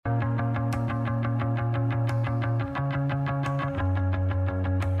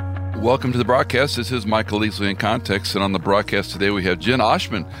Welcome to the broadcast. This is Michael Leasley in Context, and on the broadcast today we have Jen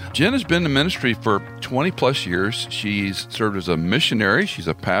Oshman. Jen has been in ministry for 20 plus years. She's served as a missionary. She's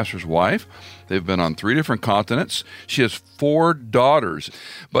a pastor's wife. They've been on 3 different continents. She has 4 daughters.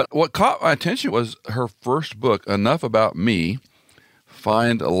 But what caught my attention was her first book, Enough About Me,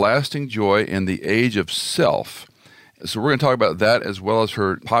 Find a Lasting Joy in the Age of Self. So we're going to talk about that as well as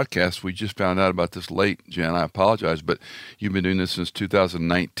her podcast. We just found out about this late, Jen. I apologize, but you've been doing this since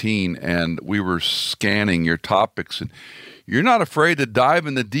 2019, and we were scanning your topics, and you're not afraid to dive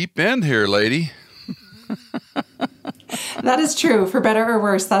in the deep end here, lady. That is true. For better or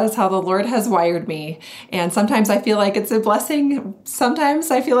worse, that is how the Lord has wired me. And sometimes I feel like it's a blessing. Sometimes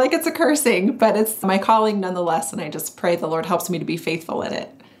I feel like it's a cursing, but it's my calling nonetheless, and I just pray the Lord helps me to be faithful in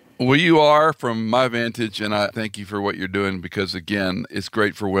it. Well, you are from my vantage, and I thank you for what you're doing because, again, it's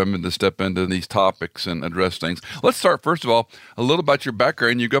great for women to step into these topics and address things. Let's start, first of all, a little about your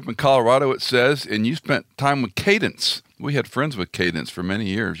background. You grew up in Colorado, it says, and you spent time with Cadence. We had friends with Cadence for many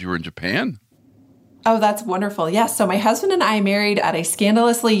years. You were in Japan? Oh, that's wonderful. Yes. So my husband and I married at a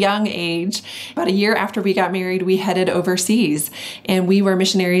scandalously young age. About a year after we got married, we headed overseas, and we were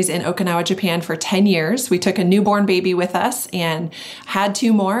missionaries in Okinawa, Japan for 10 years. We took a newborn baby with us and had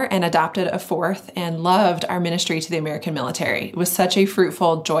 2 more and adopted a 4th and loved our ministry to the American military. It was such a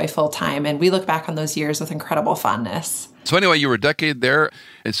fruitful, joyful time, and we look back on those years with incredible fondness. So anyway, you were a decade there.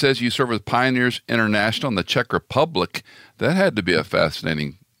 It says you served with Pioneers International in the Czech Republic. That had to be a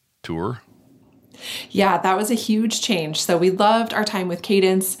fascinating tour. Yeah, that was a huge change. So we loved our time with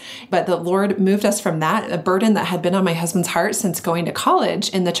Cadence, but the Lord moved us from that, a burden that had been on my husband's heart since going to college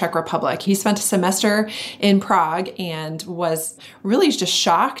in the Czech Republic. He spent a semester in Prague and was really just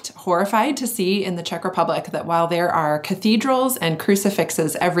shocked, horrified to see in the Czech Republic that while there are cathedrals and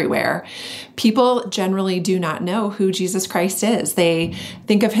crucifixes everywhere, people generally do not know who Jesus Christ is. They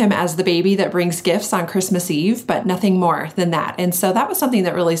think of him as the baby that brings gifts on Christmas Eve, but nothing more than that. And so that was something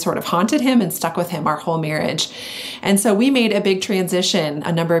that really sort of haunted him and stuck with him our whole marriage. And so we made a big transition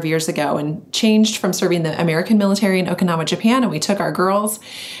a number of years ago and changed from serving the American military in Okinawa, Japan, and we took our girls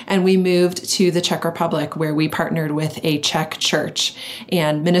and we moved to the Czech Republic, where we partnered with a Czech church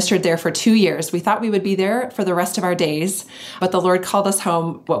and ministered there for 2 years. We thought we would be there for the rest of our days, but the Lord called us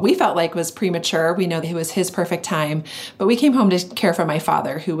home. What we felt like was premature. We know that it was his perfect time, but we came home to care for my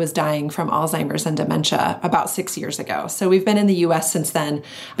father, who was dying from Alzheimer's and dementia about 6 years ago. So we've been in the U.S. since then.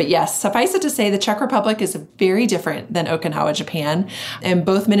 But yes, suffice it to say, the Czech Republic is very different than Okinawa, Japan. And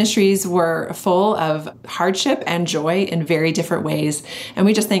both ministries were full of hardship and joy in very different ways. And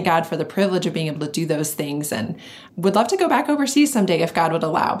we just thank God for the privilege of being able to do those things, and would love to go back overseas someday if God would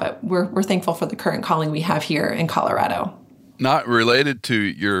allow. But we're thankful for the current calling we have here in Colorado. Not related to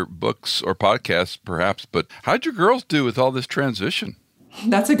your books or podcasts, perhaps, but how'd your girls do with all this transition?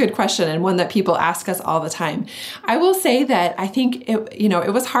 That's a good question, and one that people ask us all the time. I will say that I think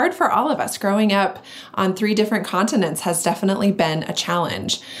it was hard for all of us. Growing up on 3 different continents has definitely been a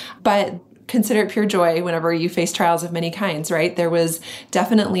challenge, but consider it pure joy whenever you face trials of many kinds, right? There was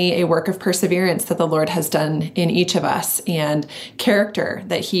definitely a work of perseverance that the Lord has done in each of us, and character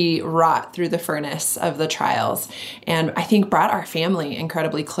that he wrought through the furnace of the trials. And I think brought our family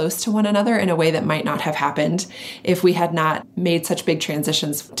incredibly close to one another in a way that might not have happened if we had not made such big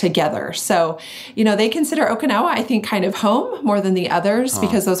transitions together. So, they consider Okinawa, I think, kind of home more than the others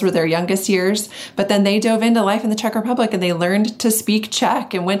because those were their youngest years. But then they dove into life in the Czech Republic and they learned to speak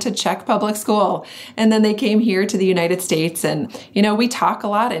Czech and went to Czech public school. And then they came here to the United States, and, we talk a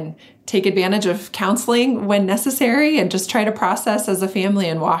lot and take advantage of counseling when necessary and just try to process as a family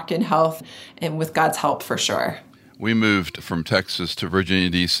and walk in health and with God's help for sure. We moved from Texas to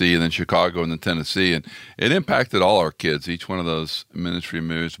Virginia, D.C., and then Chicago and then Tennessee, and it impacted all our kids, each one of those ministry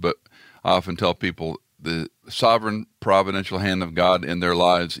moves. But I often tell people the sovereign providential hand of God in their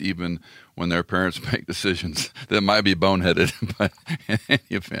lives, even when their parents make decisions that might be boneheaded, but in any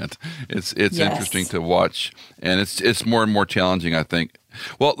event, it's yes. Interesting to watch, and it's more and more challenging, I think.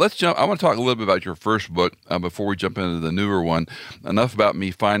 Well, let's jump. I want to talk a little bit about your first book before we jump into the newer one. Enough About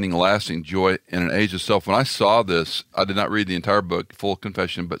Me, Finding Lasting Joy in an Age of Self. When I saw this, I did not read the entire book, full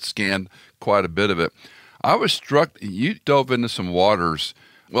confession, but scanned quite a bit of it. I was struck. You dove into some waters.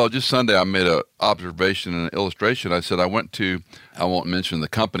 Well, just Sunday, I made an observation and an illustration. I said I went to, I won't mention the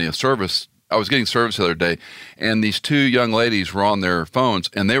company, a service. I was getting service the other day, and these 2 young ladies were on their phones,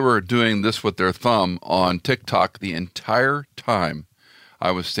 and they were doing this with their thumb on TikTok the entire time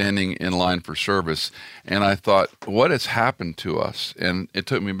I was standing in line for service. And I thought, what has happened to us? And it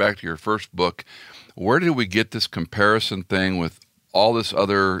took me back to your first book. Where did we get this comparison thing with all this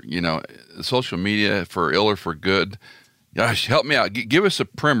other, social media, for ill or for good? Gosh, help me out. Give us a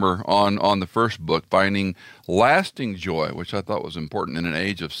primer on the first book, Finding Lasting Joy, which I thought was important in an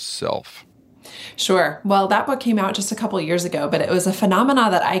age of self. Sure. Well, that book came out just a couple of years ago, but it was a phenomena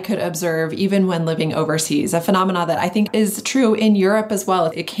that I could observe even when living overseas, a phenomena that I think is true in Europe as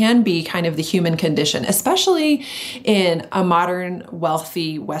well. It can be kind of the human condition, especially in a modern,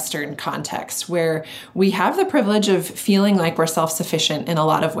 wealthy Western context where we have the privilege of feeling like we're self-sufficient in a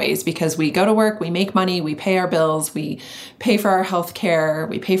lot of ways because we go to work, we make money, we pay our bills, we pay for our health care,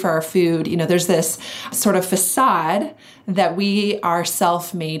 we pay for our food. There's this sort of facade that we are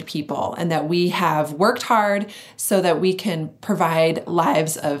self-made people and that we have worked hard so that we can provide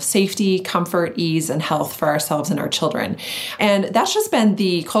lives of safety, comfort, ease, and health for ourselves and our children. And that's just been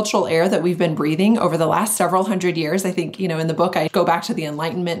the cultural air that we've been breathing over the last several hundred years. I think, in the book, I go back to the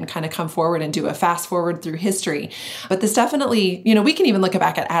Enlightenment and kind of come forward and do a fast forward through history. But this definitely, we can even look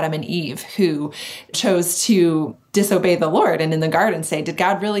back at Adam and Eve, who chose to disobey the Lord and in the garden say, did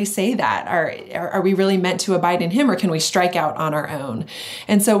God really say that? Are we really meant to abide in him, or can we strike out on our own?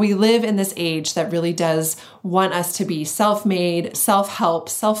 And so we live in this age that really does want us to be self-made, self-help,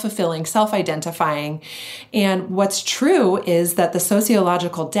 self-fulfilling, self-identifying. And what's true is that the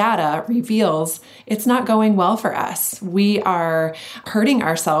sociological data reveals it's not going well for us. We are hurting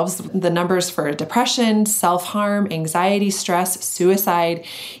ourselves. The numbers for depression, self-harm, anxiety, stress, suicide,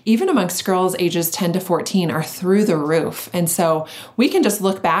 even amongst girls ages 10 to 14 are through the roof. And so we can just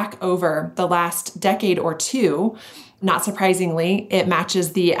look back over the last decade or two. Not surprisingly, it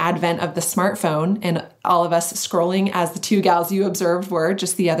matches the advent of the smartphone and all of us scrolling as the two gals you observed were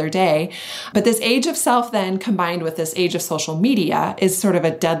just the other day. But this age of self then combined with this age of social media is sort of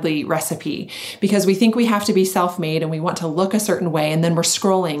a deadly recipe because we think we have to be self-made and we want to look a certain way. And then we're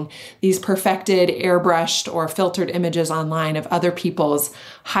scrolling these perfected, airbrushed or filtered images online of other people's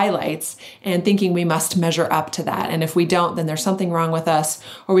highlights and thinking we must measure up to that. And if we don't, then there's something wrong with us,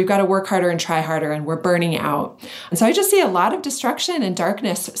 or we've got to work harder and try harder and we're burning out. And so I just see a lot of destruction and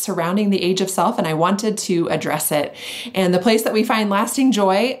darkness surrounding the age of self, and I wanted to address it. And the place that we find lasting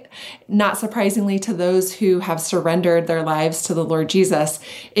joy, not surprisingly to those who have surrendered their lives to the Lord Jesus,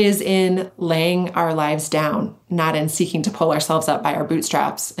 is in laying our lives down, not in seeking to pull ourselves up by our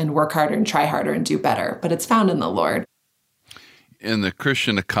bootstraps and work harder and try harder and do better, but it's found in the Lord. In the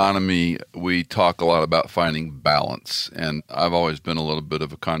Christian economy, we talk a lot about finding balance, and I've always been a little bit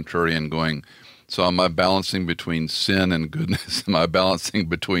of a contrarian going, so am I balancing between sin and goodness? Am I balancing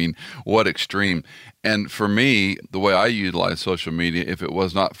between what extreme? And for me, the way I utilize social media, if it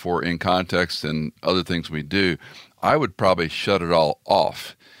was not for In Context and other things we do, I would probably shut it all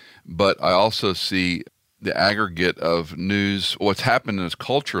off. But I also see the aggregate of news, what's happened is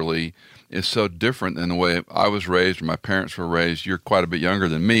culturally is so different than the way I was raised or my parents were raised. You're quite a bit younger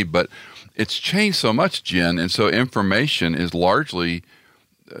than me, but it's changed so much, Jen. And so information is largely,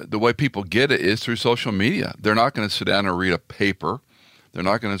 the way people get it is through social media. They're not going to sit down and read a paper. They're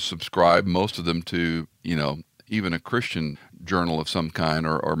not going to subscribe, most of them, to, even a Christian journal of some kind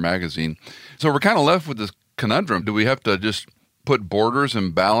or magazine. So we're kind of left with this conundrum. Do we have to just put borders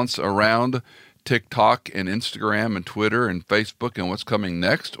and balance around TikTok and Instagram and Twitter and Facebook and what's coming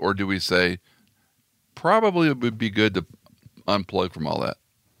next? Or do we say, probably it would be good to unplug from all that?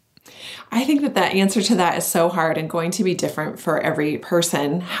 I think that answer to that is so hard and going to be different for every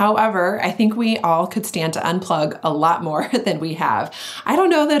person. However, I think we all could stand to unplug a lot more than we have. I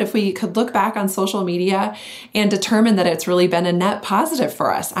don't know that if we could look back on social media and determine that it's really been a net positive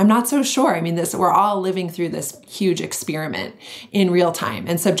for us. I'm not so sure. I mean, we're all living through this huge experiment in real time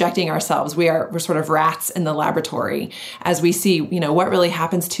and subjecting ourselves. We're sort of rats in the laboratory as we see, what really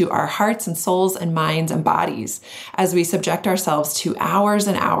happens to our hearts and souls and minds and bodies as we subject ourselves to hours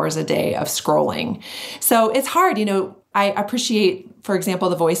and hours a day of scrolling. So it's hard. I appreciate, for example,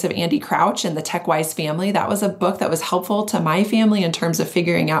 the voice of Andy Crouch and the TechWise family. That was a book that was helpful to my family in terms of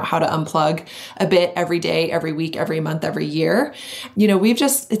figuring out how to unplug a bit every day, every week, every month, every year.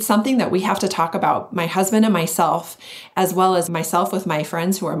 It's something that we have to talk about, my husband and myself, as well as myself with my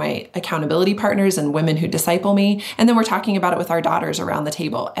friends who are my accountability partners and women who disciple me. And then we're talking about it with our daughters around the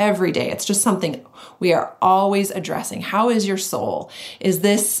table every day. It's just something we are always addressing. How is your soul? Is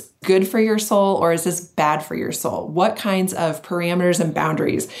this good for your soul or is this bad for your soul? What kinds of parameters and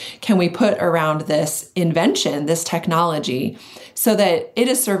boundaries can we put around this invention, this technology, so that it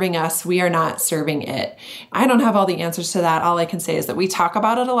is serving us, we are not serving it? I don't have all the answers to that. All I can say is that we talk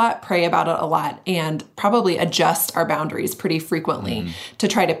about it a lot, pray about it a lot, and probably adjust our boundaries pretty frequently to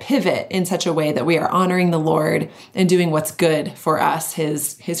try to pivot in such a way that we are honoring the Lord and doing what's good for us,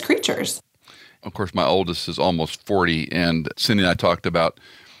 his creatures. Of course, my oldest is almost 40, and Cindy and I talked about,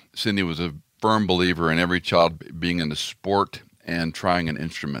 Cindy was a firm believer in every child being in a sport and trying an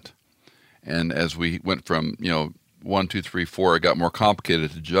instrument. And as we went from, 1, 2, 3, 4, it got more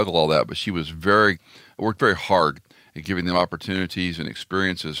complicated to juggle all that. But she worked very hard at giving them opportunities and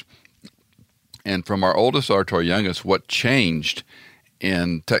experiences. And from our oldest daughter to our youngest, what changed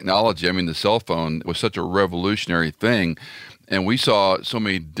in technology, the cell phone was such a revolutionary thing. And we saw so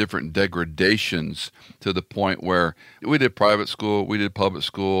many different degradations to the point where we did private school, we did public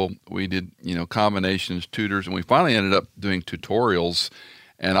school, we did, combinations, tutors, and we finally ended up doing tutorials.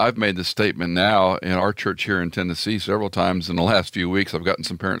 And I've made this statement now in our church here in Tennessee several times in the last few weeks. I've gotten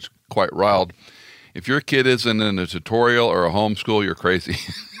some parents quite riled. If your kid isn't in a tutorial or a homeschool, you're crazy.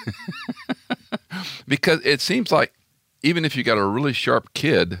 Because it seems like even if you got a really sharp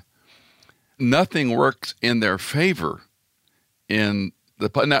kid, nothing works in their favor.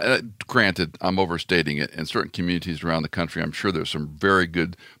 Now, granted, I'm overstating it. In certain communities around the country, I'm sure there's some very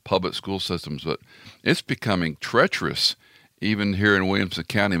good public school systems, but it's becoming treacherous, even here in Williamson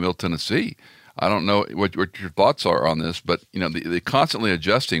County, Middle Tennessee. I don't know what your thoughts are on this, but the constantly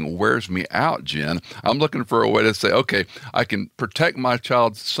adjusting wears me out, Jen. I'm looking for a way to say, okay, I can protect my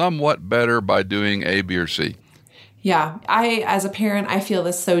child somewhat better by doing A, B, or C. Yeah, as a parent, I feel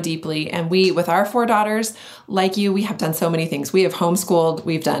this so deeply. And we, with our 4 daughters, like you, we have done so many things. We have homeschooled,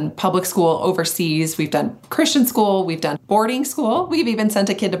 we've done public school overseas, we've done Christian school, we've done boarding school. We've even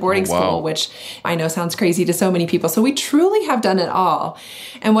sent a kid to boarding school, which I know sounds crazy to so many people. So we truly have done it all.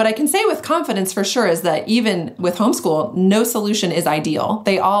 And what I can say with confidence for sure is that even with homeschool, no solution is ideal.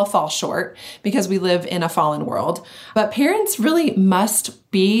 They all fall short because we live in a fallen world. But parents really must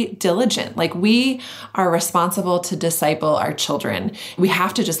be diligent. Like, we are responsible to disciple our children. We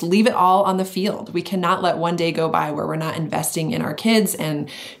have to just leave it all on the field. We cannot let one day go by where we're not investing in our kids and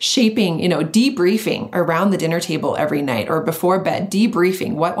shaping, debriefing around the dinner table every night or before bed,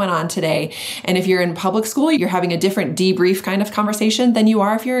 debriefing what went on today. And if you're in public school, you're having a different debrief kind of conversation than you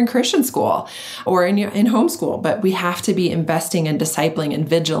are if you're in Christian school or in homeschool. But we have to be investing in discipling and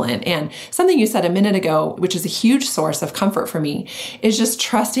vigilant. And something you said a minute ago, which is a huge source of comfort for me, is just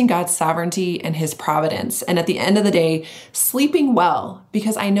trusting God's sovereignty and his providence. And at the end of the day, sleeping well,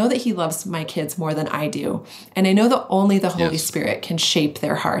 because I know that he loves my kids more than I do. And I know that only the Holy Spirit can shape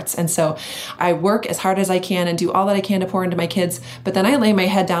their hearts. And so I work as hard as I can and do all that I can to pour into my kids. But then I lay my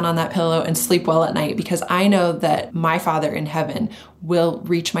head down on that pillow and sleep well at night because I know that my Father in heaven will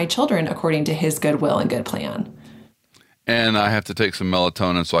reach my children according to his good will and good plan. And I have to take some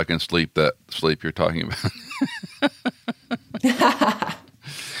melatonin so I can sleep that sleep you're talking about.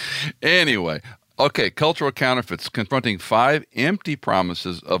 Anyway, okay, cultural counterfeits, confronting 5 empty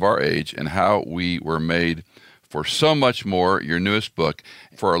promises of our age and how we were made for so much more, your newest book.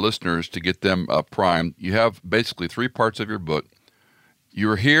 For our listeners, to get them primed, you have basically 3 parts of your book.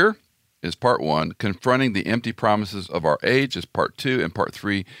 You're Here is part 1, confronting the empty promises of our age is part 2, and part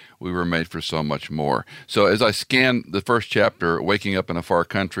 3, we were made for so much more. So as I scan the first chapter, Waking Up in a Far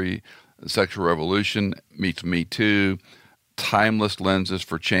Country, the Sexual Revolution meets Me Too, timeless lenses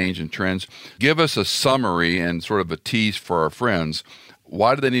for change and trends. Give us a summary and sort of a tease for our friends.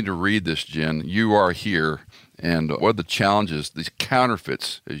 Why do they need to read this, Jen? You Are Here, and what are the challenges, these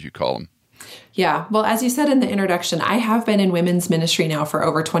counterfeits, as you call them? Yeah. Well, as you said in the introduction, I have been in women's ministry now for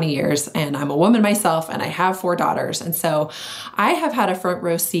over 20 years, and I'm a woman myself, and I have 4 daughters. And so I have had a front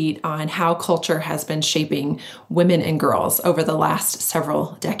row seat on how culture has been shaping women and girls over the last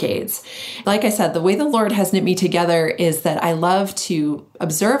several decades. Like I said, the way the Lord has knit me together is that I love to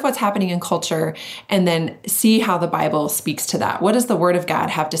observe what's happening in culture and then see how the Bible speaks to that. What does the Word of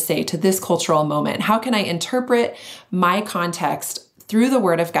God have to say to this cultural moment? How can I interpret my context through the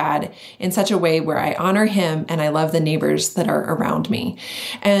Word of God in such a way where I honor him and I love the neighbors that are around me?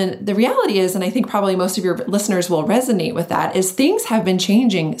 And the reality is, and I think probably most of your listeners will resonate with that, is things have been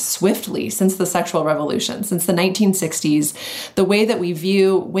changing swiftly since the sexual revolution, since the 1960s. The way that we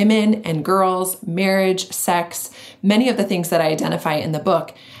view women and girls, marriage, sex, many of the things that I identify in the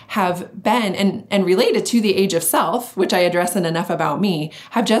book have been, and related to the age of self, which I address in Enough About Me,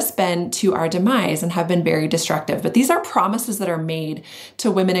 have just been to our demise and have been very destructive. But these are promises that are made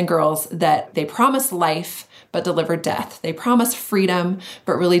to women and girls that they promise life, but deliver death. They promise freedom,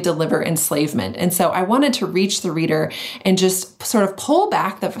 but really deliver enslavement. And so I wanted to reach the reader and just sort of pull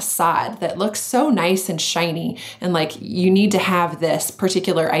back the facade that looks so nice and shiny and like you need to have this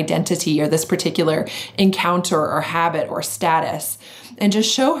particular identity or this particular encounter or habit or status, and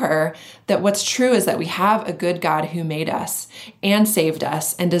just show her that what's true is that we have a good God who made us and saved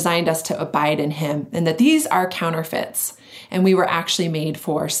us and designed us to abide in him, and that these are counterfeits and we were actually made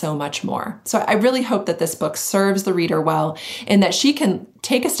for so much more. So I really hope that this book serves the reader well, and that she can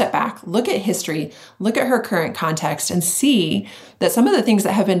take a step back, look at history, look at her current context, and see that some of the things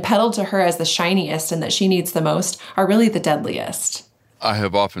that have been peddled to her as the shiniest and that she needs the most are really the deadliest. I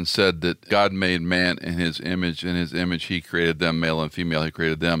have often said that God made man in his image. In his image, he created them, male and female, he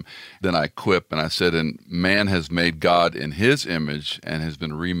created them. Then I quip and I said, and man has made God in his image and has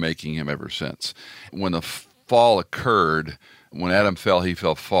been remaking him ever since. When the fall occurred, when Adam fell, he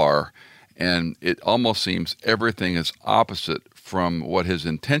fell far. And it almost seems everything is opposite from what his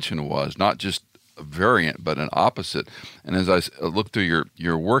intention was, not just a variant, but an opposite. And as I look through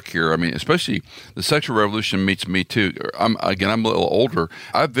your work here, I mean, especially the sexual revolution meets Me Too. I'm a little older.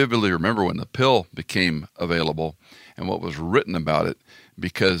 I vividly remember when the pill became available and what was written about it,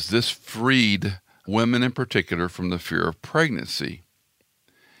 because this freed women in particular from the fear of pregnancy.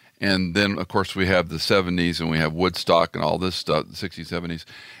 And then, of course, we have the 70s and we have Woodstock and all this stuff, the 60s, 70s.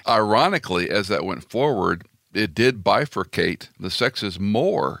 Ironically, as that went forward, it did bifurcate the sexes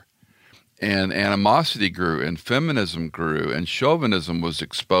more. And animosity grew, and feminism grew, and chauvinism was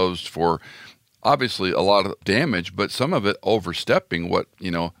exposed for obviously a lot of damage, but some of it overstepping what,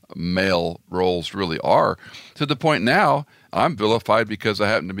 male roles really are, to the point now I'm vilified because I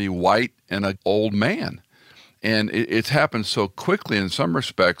happen to be white and an old man. And it's happened so quickly in some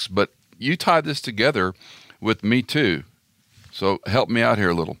respects, but you tie this together with Me Too. So help me out here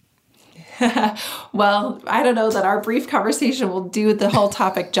a little. Well, I don't know that our brief conversation will do the whole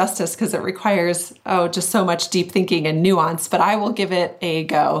topic justice, because it requires, just so much deep thinking and nuance, but I will give it a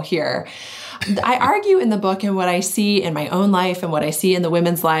go here. I argue in the book, and what I see in my own life and what I see in the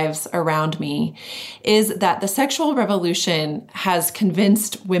women's lives around me, is that the sexual revolution has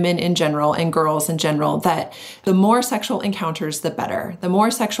convinced women in general and girls in general that the more sexual encounters, the better. The more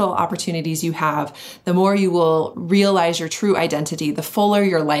sexual opportunities you have, the more you will realize your true identity, the fuller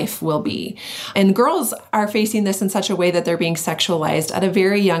your life will be. And girls are facing this in such a way that they're being sexualized at a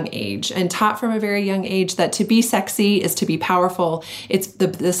very young age and taught from a very young age that to be sexy is to be powerful. It's the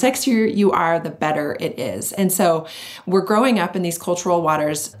sexier you are, the better it is. And so we're growing up in these cultural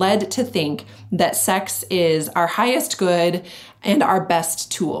waters led to think that sex is our highest good and our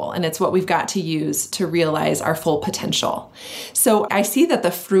best tool. And it's what we've got to use to realize our full potential. So I see that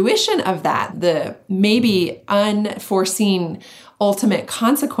the fruition of that, the maybe unforeseen ultimate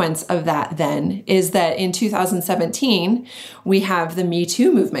consequence of that then, is that in 2017, we have the Me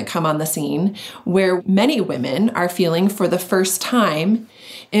Too movement come on the scene, where many women are feeling for the first time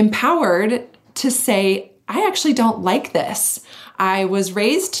empowered to say, I actually don't like this. I was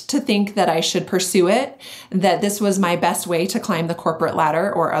raised to think that I should pursue it, that this was my best way to climb the corporate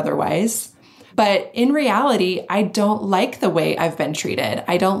ladder or otherwise. But in reality, I don't like the way I've been treated.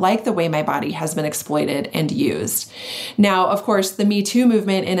 I don't like the way my body has been exploited and used. Now, of course, the Me Too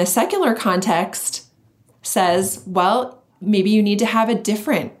movement in a secular context says, well, maybe you need to have a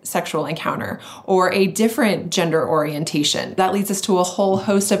different sexual encounter or a different gender orientation. That leads us to a whole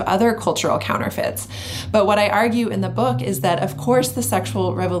host of other cultural counterfeits. But what I argue in the book is that, of course, the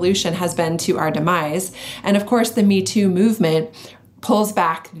sexual revolution has been to our demise. And of course, the Me Too movement pulls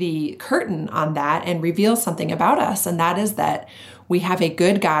back the curtain on that and reveals something about us. And that is that we have a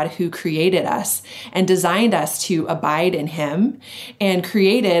good God who created us and designed us to abide in him, and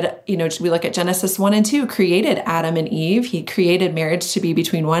created, we look at Genesis 1 and 2, created Adam and Eve. He created marriage to be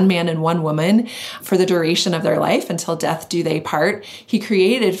between one man and one woman for the duration of their life until death do they part. He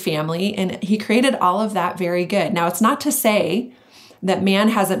created family, and he created all of that very good. Now, it's not to say that man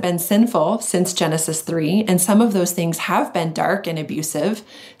hasn't been sinful since Genesis 3, and some of those things have been dark and abusive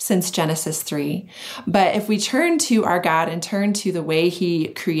since Genesis 3. But if we turn to our God and turn to the way he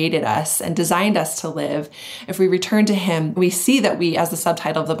created us and designed us to live, if we return to him, we see that we, as the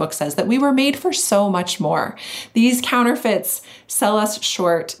subtitle of the book says, that we were made for so much more. These counterfeits sell us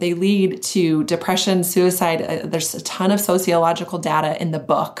short. They lead to depression, suicide. There's a ton of sociological data in the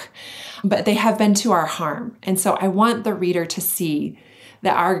book, but they have been to our harm. And so I want the reader to see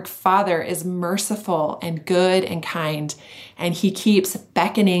that our Father is merciful and good and kind, and he keeps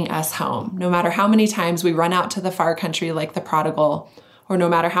beckoning us home. No matter how many times we run out to the far country like the prodigal, or no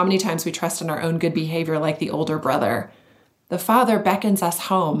matter how many times we trust in our own good behavior like the older brother, the Father beckons us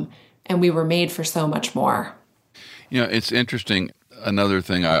home, and we were made for so much more. It's interesting. Another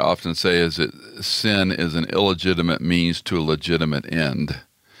thing I often say is that sin is an illegitimate means to a legitimate end.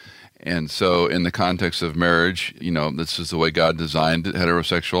 And so in the context of marriage, this is the way God designed it,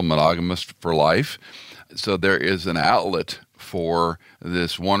 heterosexual, monogamous for life. So there is an outlet for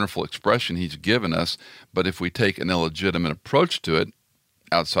this wonderful expression he's given us. But if we take an illegitimate approach to it,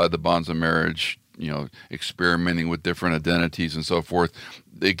 outside the bonds of marriage, experimenting with different identities and so forth,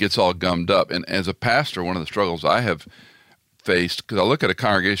 it gets all gummed up. And as a pastor, one of the struggles I have faced, because I look at a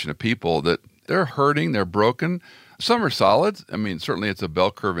congregation of people that they're hurting, they're broken. Some are solid. I mean, certainly it's a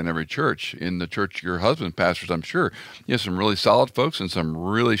bell curve in every church. In the church your husband pastors, I'm sure, you have some really solid folks and some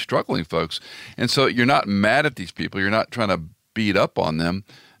really struggling folks. And so you're not mad at these people. You're not trying to beat up on them,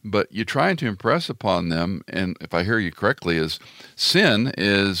 but you're trying to impress upon them. And if I hear you correctly, is sin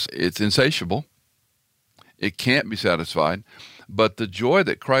it's insatiable. It can't be satisfied. But the joy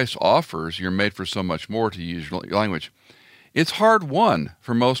that Christ offers, you're made for so much more, to use your language. It's hard won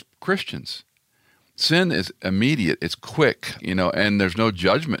for most Christians. Sin is immediate, it's quick, and there's no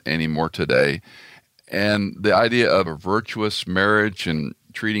judgment anymore today. And the idea of a virtuous marriage and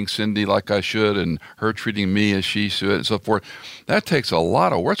treating Cindy like I should and her treating me as she should and so forth, that takes a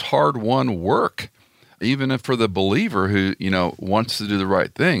lot of work. It's hard-won work, even if for the believer who, wants to do the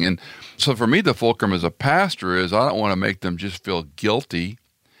right thing. And so for me, the fulcrum as a pastor is I don't want to make them just feel guilty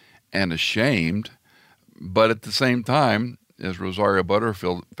and ashamed, but at the same time, as Rosario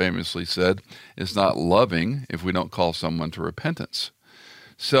Butterfield famously said, it's not loving if we don't call someone to repentance.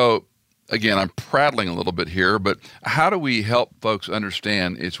 So, again, I'm prattling a little bit here, but how do we help folks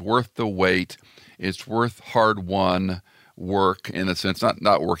understand it's worth the wait, it's worth hard-won work in the sense,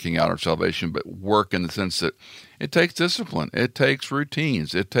 not working out our salvation, but work in the sense that it takes discipline, it takes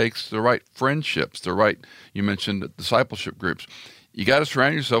routines, it takes the right friendships, you mentioned discipleship groups. You got to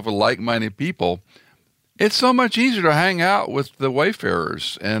surround yourself with like-minded people. It's so much easier to hang out with the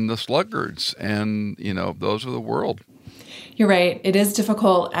wayfarers and the sluggards and, those of the world. You're right. It is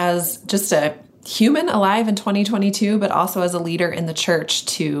difficult as just a human alive in 2022, but also as a leader in the church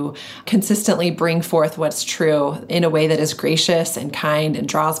to consistently bring forth what's true in a way that is gracious and kind and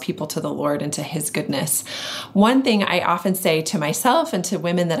draws people to the Lord and to his goodness. One thing I often say to myself and to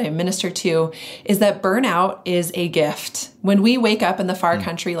women that I minister to is that burnout is a gift. When we wake up in the far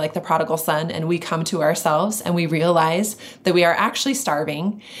country like the prodigal son and we come to ourselves and we realize that we are actually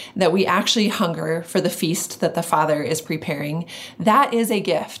starving, that we actually hunger for the feast that the Father is preparing, that is a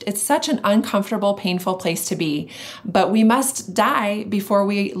gift. It's such an uncomfortable, painful place to be, but we must die before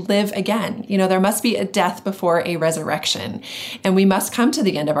we live again. There must be a death before a resurrection, and we must come to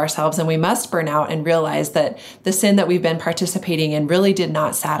the end of ourselves and we must burn out and realize that the sin that we've been participating in really did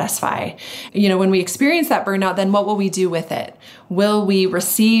not satisfy. When we experience that burnout, then what will we do with it? Will we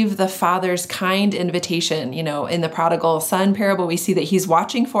receive the Father's kind invitation? In the prodigal son parable, we see that he's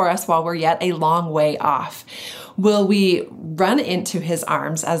watching for us while we're yet a long way off. Will we run into his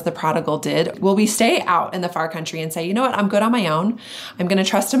arms as the prodigal did? Will we stay out in the far country and say, you know what, I'm good on my own. I'm going to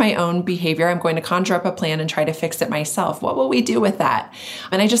trust in my own behavior. I'm going to conjure up a plan and try to fix it myself. What will we do with that?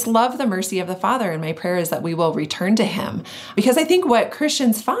 And I just love the mercy of the Father. And my prayer is that we will return to him. Because I think what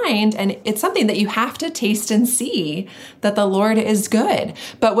Christians find, and it's something that you have to taste and see, that the Lord is good.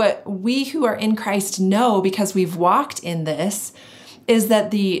 But what we who are in Christ know, because we've walked in this, is that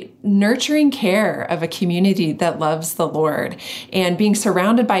the nurturing care of a community that loves the Lord and being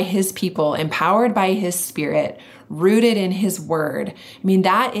surrounded by his people, empowered by his Spirit, rooted in his word.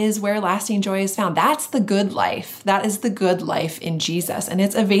 That is where lasting joy is found. That's the good life. That is the good life in Jesus. And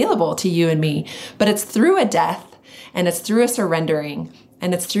it's available to you and me, but it's through a death and it's through a surrendering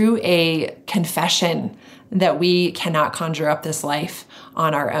and it's through a confession that we cannot conjure up this life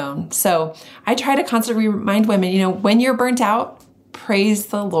on our own. So I try to constantly remind women, when you're burnt out, praise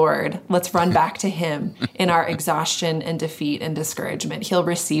the Lord. Let's run back to him in our exhaustion and defeat and discouragement. He'll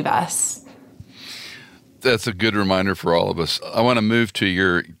receive us. That's a good reminder for all of us. I want to move to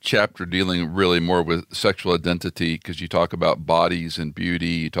your chapter dealing really more with sexual identity, because you talk about bodies and beauty.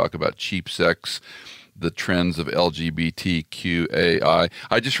 You talk about cheap sex, the trends of LGBTQAI.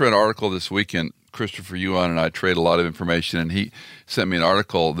 I just read an article this weekend. Christopher Yuan and I trade a lot of information, and he sent me an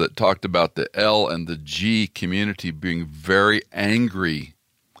article that talked about the L and the G community being very angry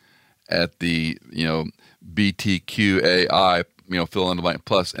at the, BTQAI, fill in the blank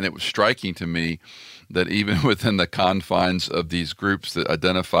plus. And it was striking to me that even within the confines of these groups that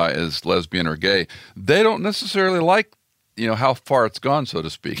identify as lesbian or gay, they don't necessarily like, how far it's gone, so to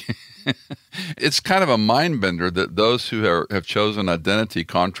speak. It's kind of a mind bender that those who have chosen identity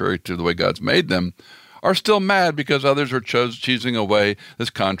contrary to the way God's made them are still mad because others are choosing a way that's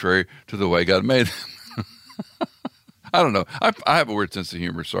contrary to the way God made them. I don't know. I have a weird sense of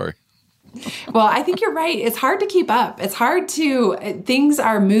humor, sorry. Well, I think you're right. It's hard to keep up. Things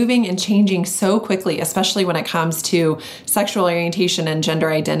are moving and changing so quickly, especially when it comes to sexual orientation and gender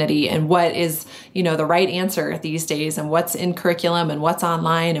identity and what is, the right answer these days and what's in curriculum and what's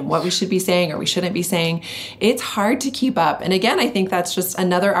online and what we should be saying or we shouldn't be saying. It's hard to keep up. And again, I think that's just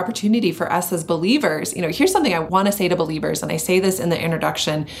another opportunity for us as believers. Here's something I want to say to believers, and I say this in the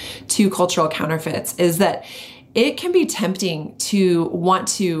introduction to Cultural Counterfeits, is that it can be tempting to want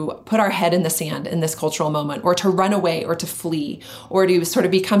to put our head in the sand in this cultural moment, or to run away, or to flee, or to sort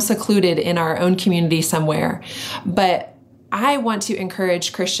of become secluded in our own community somewhere. But I want to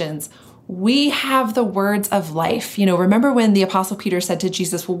encourage Christians. We have the words of life. Remember when the Apostle Peter said to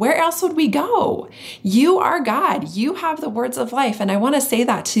Jesus, well, where else would we go? You are God. You have the words of life. And I want to say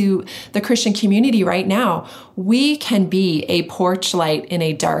that to the Christian community right now. We can be a porch light in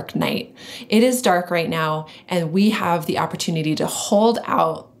a dark night. It is dark right now, and we have the opportunity to hold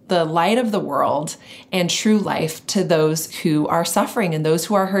out the light of the world and true life to those who are suffering and those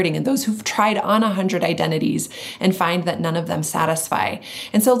who are hurting and those who've tried on 100 identities and find that none of them satisfy.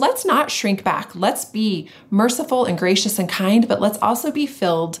 And so let's not shrink back. Let's be merciful and gracious and kind, but let's also be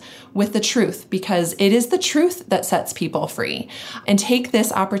filled with the truth, because it is the truth that sets people free. And take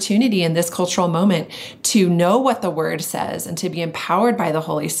this opportunity in this cultural moment to know what the word says and to be empowered by the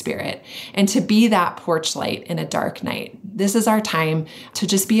Holy Spirit and to be that porch light in a dark night. This is our time to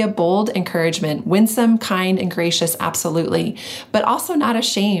just be a bold encouragement, winsome, kind, and gracious, absolutely, but also not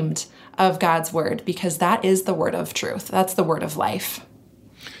ashamed of God's word, because that is the word of truth. That's the word of life.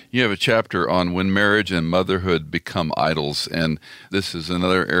 You have a chapter on when marriage and motherhood become idols, and this is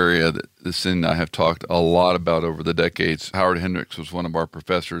another area that Cindy and I have talked a lot about over the decades. Howard Hendricks was one of our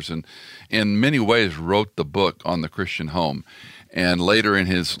professors and in many ways wrote the book on the Christian home. And later in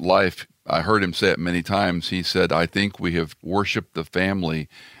his life, I heard him say it many times. He said, I think we have worshiped the family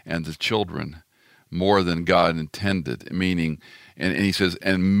and the children more than God intended, meaning, and he says,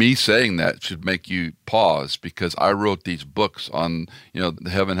 and me saying that should make you pause, because I wrote these books on,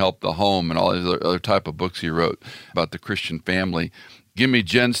 Heaven Help the Home and all these other type of books he wrote about the Christian family. Give me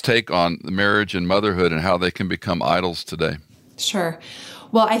Jen's take on the marriage and motherhood and how they can become idols today. Sure.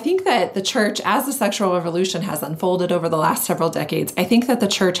 Well, I think that the church, as the sexual revolution has unfolded over the last several decades, I think that the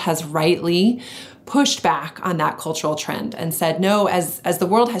church has rightly pushed back on that cultural trend and said, no, as the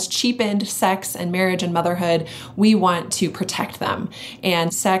world has cheapened sex and marriage and motherhood, we want to protect them.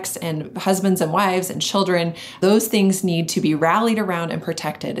 And sex and husbands and wives and children, those things need to be rallied around and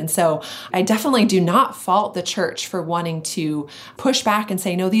protected. And so I definitely do not fault the church for wanting to push back and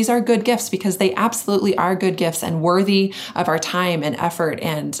say, no, these are good gifts, because they absolutely are good gifts and worthy of our time and effort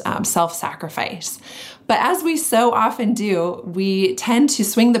and self-sacrifice. But as we so often do, we tend to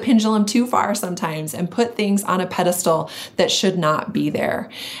swing the pendulum too far sometimes and put things on a pedestal that should not be there.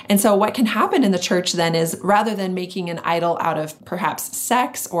 And so what can happen in the church then is, rather than making an idol out of perhaps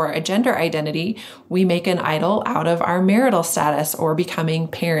sex or a gender identity, we make an idol out of our marital status or becoming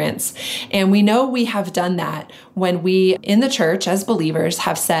parents. And we know we have done that when we in the church as believers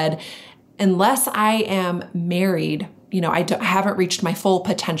have said, unless I am married, I haven't reached my full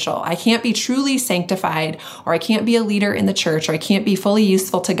potential. I can't be truly sanctified, or I can't be a leader in the church, or I can't be fully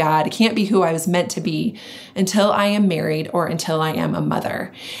useful to God. I can't be who I was meant to be until I am married or until I am a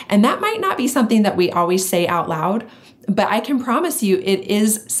mother. And that might not be something that we always say out loud, but I can promise you it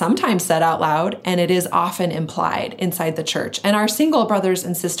is sometimes said out loud, and it is often implied inside the church. And our single brothers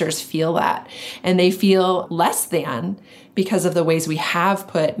and sisters feel that, and they feel less than because of the ways we have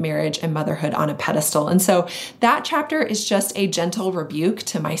put marriage and motherhood on a pedestal. And so that chapter is just a gentle rebuke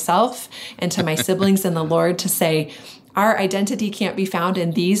to myself and to my siblings in the Lord to say, our identity can't be found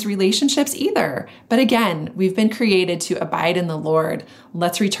in these relationships either. But again, we've been created to abide in the Lord.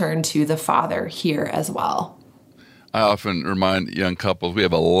 Let's return to the Father here as well. I often remind young couples, we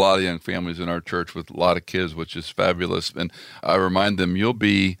have a lot of young families in our church with a lot of kids, which is fabulous. And I remind them, you'll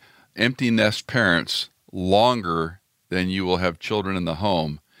be empty nest parents longer than you will have children in the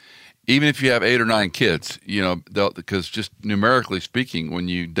home. Even if you have 8 or 9 kids, because just numerically speaking, when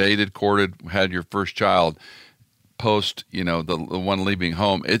you dated, courted, had your first child, post, the one leaving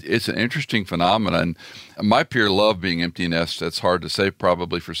home, it's an interesting phenomenon. My peer love being empty nest. That's hard to say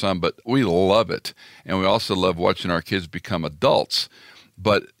probably for some, but we love it. And we also love watching our kids become adults.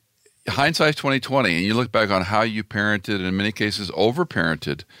 But hindsight's 2020, and you look back on how you parented, and in many cases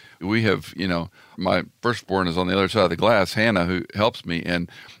overparented. We have, my firstborn is on the other side of the glass, Hannah, who helps me, and,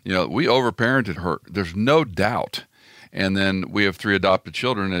 we overparented her. There's no doubt. And then we have 3 adopted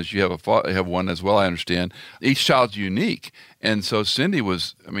children, as you have one as well, I understand. Each child's unique. And so Cindy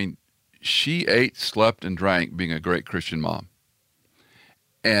she ate, slept, and drank being a great Christian mom.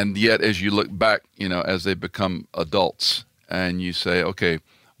 And yet, as you look back, as they become adults, and you say, okay,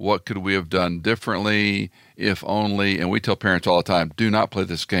 what could we have done differently, if only? And we tell parents all the time, do not play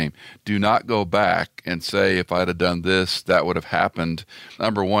this game. Do not go back and say, if I'd have done this, that would have happened.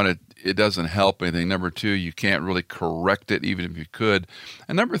 Number one, it doesn't help anything. Number two, you can't really correct it, even if you could.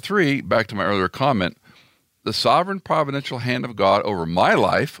 And number three, back to my earlier comment, the sovereign providential hand of God over my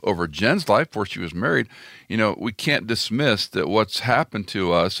life, over Jen's life before she was married, we can't dismiss that what's happened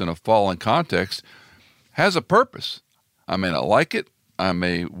to us in a fallen context has a purpose. I may not like it. I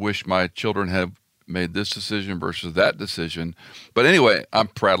may wish my children had made this decision versus that decision. But anyway, I'm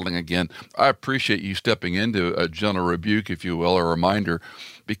prattling again. I appreciate you stepping into a gentle rebuke, if you will, or reminder,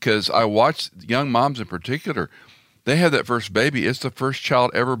 because I watch young moms in particular. They have that first baby. It's the first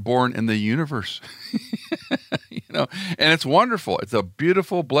child ever born in the universe. And it's wonderful. It's a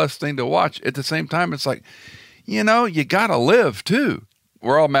beautiful, blessed thing to watch. At the same time, it's like, you got to live too.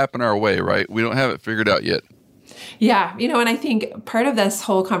 We're all mapping our way, right? We don't have it figured out yet. Yeah. And I think part of this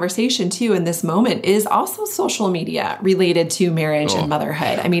whole conversation too in this moment is also social media related to marriage and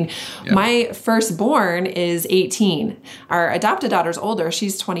motherhood. I mean, my firstborn is 18. Our adopted daughter's older.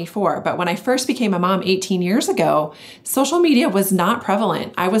 She's 24. But when I first became a mom 18 years ago, social media was not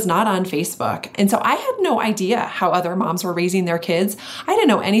prevalent. I was not on Facebook. And so I had no idea how other moms were raising their kids. I didn't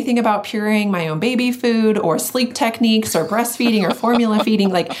know anything about pureeing my own baby food or sleep techniques or breastfeeding or formula feeding.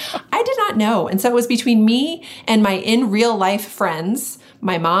 Like, I did not know. And so it was between me and my in real life friends,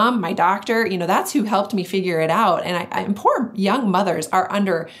 my mom, my doctor, that's who helped me figure it out. And poor young mothers are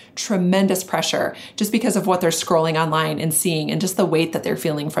under tremendous pressure just because of what they're scrolling online and seeing and just the weight that they're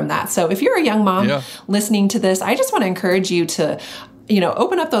feeling from that. So if you're a young mom listening to this, I just want to encourage you to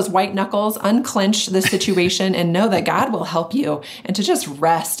open up those white knuckles, unclench the situation, and know that God will help you, and to just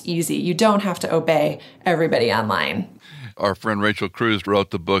rest easy. You don't have to obey everybody online. Our friend Rachel Cruz wrote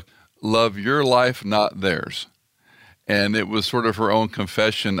the book, Love Your Life, Not Theirs. And it was sort of her own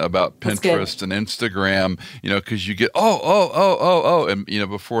confession about Pinterest and Instagram, because you get, and,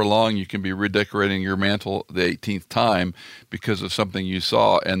 before long you can be redecorating your mantle the 18th time because of something you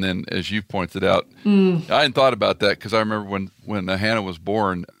saw. And then, as you pointed out, I hadn't thought about that, because I remember when Hannah was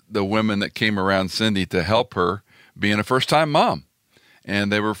born, the women that came around Cindy to help her being a first-time mom.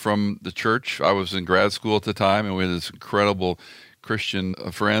 And they were from the church. I was in grad school at the time, and we had this incredible Christian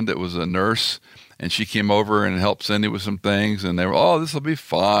friend that was a nurse. And she came over and helped Cindy with some things, and they were, this will be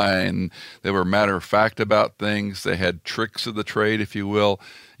fine. They were matter of fact about things. They had tricks of the trade, if you will.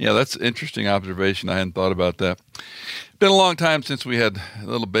 Yeah, that's an interesting observation. I hadn't thought about that. Been a long time since we had a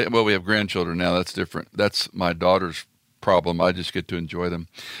little bit. Well, we have grandchildren now. That's different. That's my daughter's problem. I just get to enjoy them.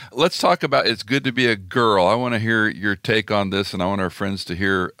 Let's talk about It's Good to Be a Girl. I want to hear your take on this, and I want our friends to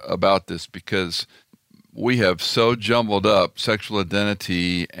hear about this, because we have so jumbled up sexual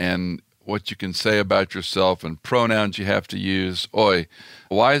identity and what you can say about yourself and pronouns you have to use.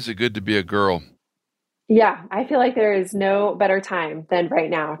 Why is it good to be a girl? Yeah, I feel like there is no better time than right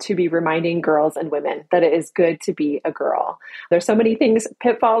now to be reminding girls and women that it is good to be a girl. There's so many things,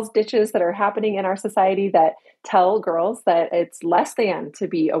 pitfalls, ditches that are happening in our society that tell girls that it's less than to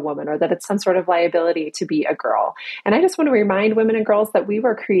be a woman, or that it's some sort of liability to be a girl. And I just want to remind women and girls that we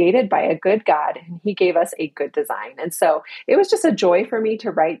were created by a good God, and He gave us a good design. And so it was just a joy for me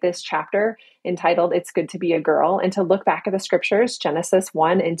to write this chapter entitled It's Good to Be a Girl, and to look back at the scriptures, Genesis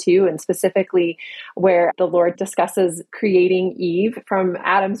 1 and 2, and specifically where the Lord discusses creating Eve from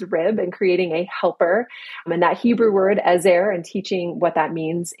Adam's rib and creating a helper, and that Hebrew word ezer, and teaching what that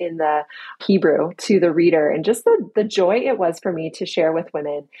means in the Hebrew to the reader. And just the joy it was for me to share with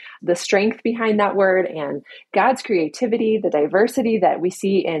women the strength behind that word and God's creativity, the diversity that we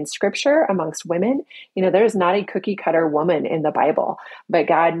see in scripture amongst women. There's not a cookie cutter woman in the Bible, but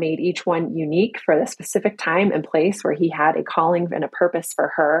God made each one unique for the specific time and place where He had a calling and a purpose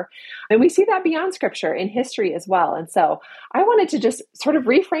for her. And we see that beyond scripture in history as well. And so I wanted to just sort of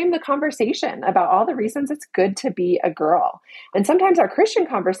reframe the conversation about all the reasons it's good to be a girl. And sometimes our Christian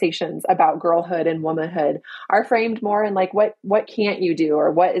conversations about girlhood and womanhood are framed more in like, what can't you do,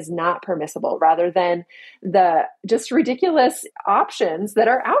 or what is not permissible, rather than the just ridiculous options that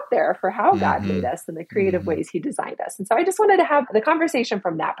are out there for how God made us and the creative ways He designed us. And so I just wanted to have the conversation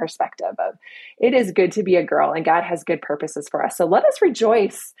from that perspective of it is good to be a girl, and God has good purposes for us. So let us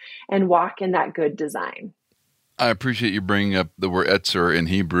rejoice and walk in that good design. I appreciate you bringing up the word etzer in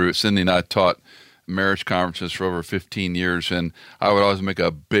Hebrew. Cindy and I taught marriage conferences for over 15 years, and I would always make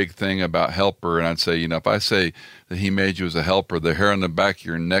a big thing about helper, and I'd say, if I say that He made you as a helper, the hair on the back of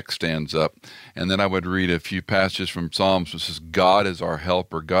your neck stands up. And then I would read a few passages from Psalms which says, God is our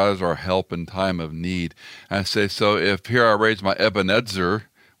helper, God is our help in time of need. And I say, so if here I raise my Ebenezer,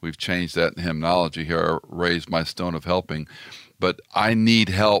 we've changed that in hymnology here, Raise My Stone of Helping. But I need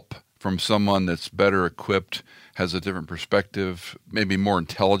help from someone that's better equipped, has a different perspective, maybe more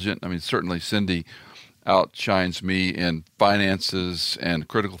intelligent. I mean, certainly Cindy outshines me in finances and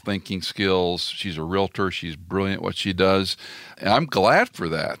critical thinking skills. She's a realtor. She's brilliant at what she does. And I'm glad for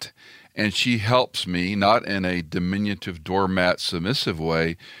that. And she helps me, not in a diminutive, doormat, submissive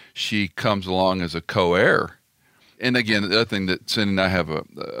way. She comes along as a co-heir. And again, the other thing that Cindy and I have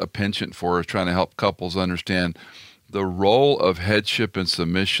a penchant for is trying to help couples understand the role of headship and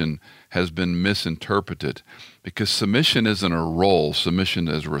submission has been misinterpreted, because submission isn't a role, submission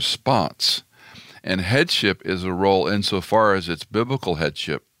is a response. And headship is a role insofar as it's biblical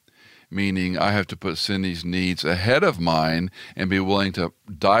headship, meaning I have to put Cindy's needs ahead of mine and be willing to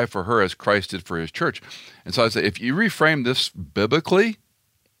die for her as Christ did for his church. And so I say, if you reframe this biblically,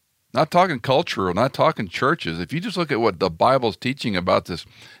 not talking cultural, not talking churches, if you just look at what the Bible's teaching about this,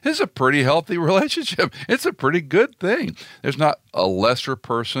 it's a pretty healthy relationship. It's a pretty good thing. There's not a lesser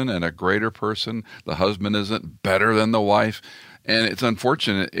person and a greater person. The husband isn't better than the wife. And it's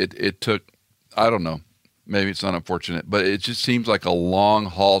unfortunate. It took, I don't know, maybe it's not unfortunate, but it just seems like a long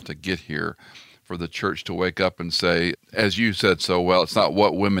haul to get here for the church to wake up and say, as you said so well, it's not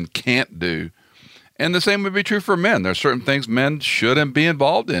what women can't do. And the same would be true for men. There are certain things men shouldn't be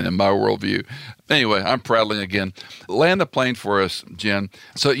involved in my worldview. Anyway, I'm prattling again. Land the plane for us, Jen.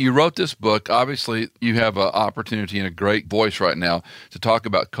 So you wrote this book. Obviously, you have an opportunity and a great voice right now to talk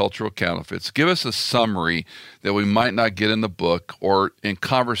about cultural counterfeits. Give us a summary that we might not get in the book, or in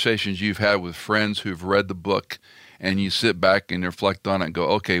conversations you've had with friends who've read the book, and you sit back and reflect on it and go,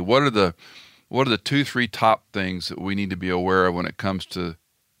 okay, what are the 2-3 top things that we need to be aware of when it comes to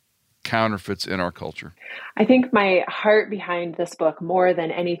counterfeits in our culture? I think my heart behind this book, more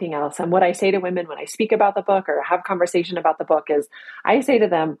than anything else, and what I say to women when I speak about the book or have conversation about the book, is I say to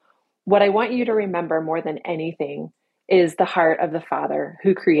them, what I want you to remember more than anything is the heart of the Father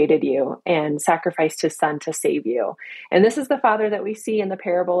who created you and sacrificed his Son to save you. And this is the Father that we see in the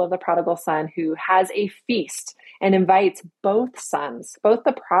parable of the prodigal son, who has a feast and invites both sons, both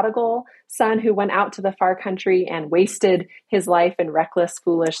the prodigal son who went out to the far country and wasted his life in reckless,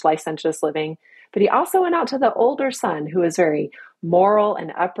 foolish, licentious living, but he also went out to the older son who was very moral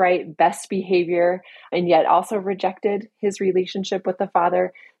and upright, best behavior, and yet also rejected his relationship with the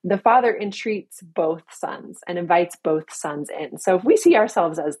Father. The Father entreats both sons and invites both sons in. So if we see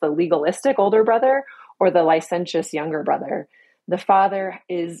ourselves as the legalistic older brother or the licentious younger brother, the Father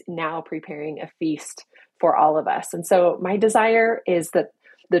is now preparing a feast for all of us. And so my desire is that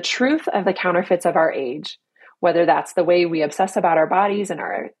the truth of the counterfeits of our age, whether that's the way we obsess about our bodies and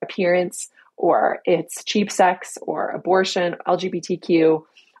our appearance, or it's cheap sex or abortion, LGBTQ,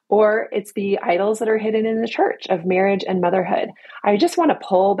 or it's the idols that are hidden in the church of marriage and motherhood. I just want to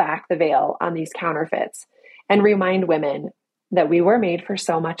pull back the veil on these counterfeits and remind women that we were made for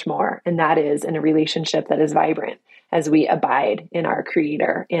so much more, and that is in a relationship that is vibrant as we abide in our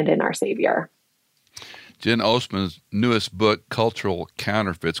Creator and in our Savior. Jen Ostman's newest book, Cultural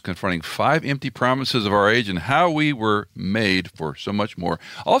Counterfeits, confronting 5 empty promises of our age and how we were made for so much more.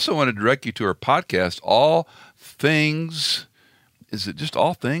 Also want to direct you to her podcast, All Things. Is it just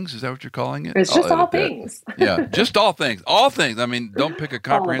All Things? Is that what you're calling it? It's just All Things. Yeah, just All Things. All Things. I mean, don't pick a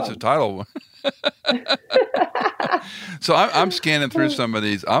comprehensive title. So I'm scanning through some of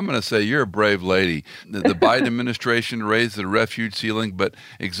these. I'm going to say you're a brave lady. The Biden administration raised the refuge ceiling, but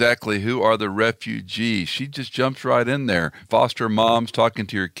exactly who are the refugees? She just jumps right in there. Foster moms talking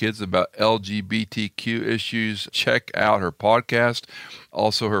to your kids about LGBTQ issues. Check out her podcast,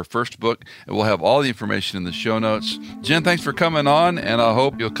 also her first book. And we'll have all the information in the show notes. Jen, thanks for coming on, and I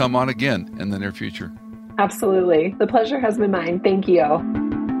hope you'll come on again in the near future. Absolutely. The pleasure has been mine. Thank you.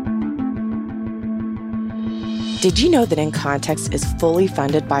 Did you know that In Context is fully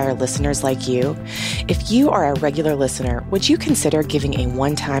funded by our listeners like you? If you are a regular listener, would you consider giving a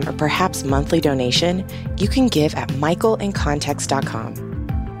one-time or perhaps monthly donation? You can give at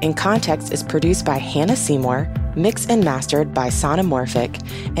michaelincontext.com. In Context is produced by Hannah Seymour, mixed and mastered by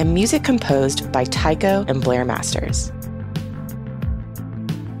Sonomorphic, and music composed by Tycho and Blair Masters.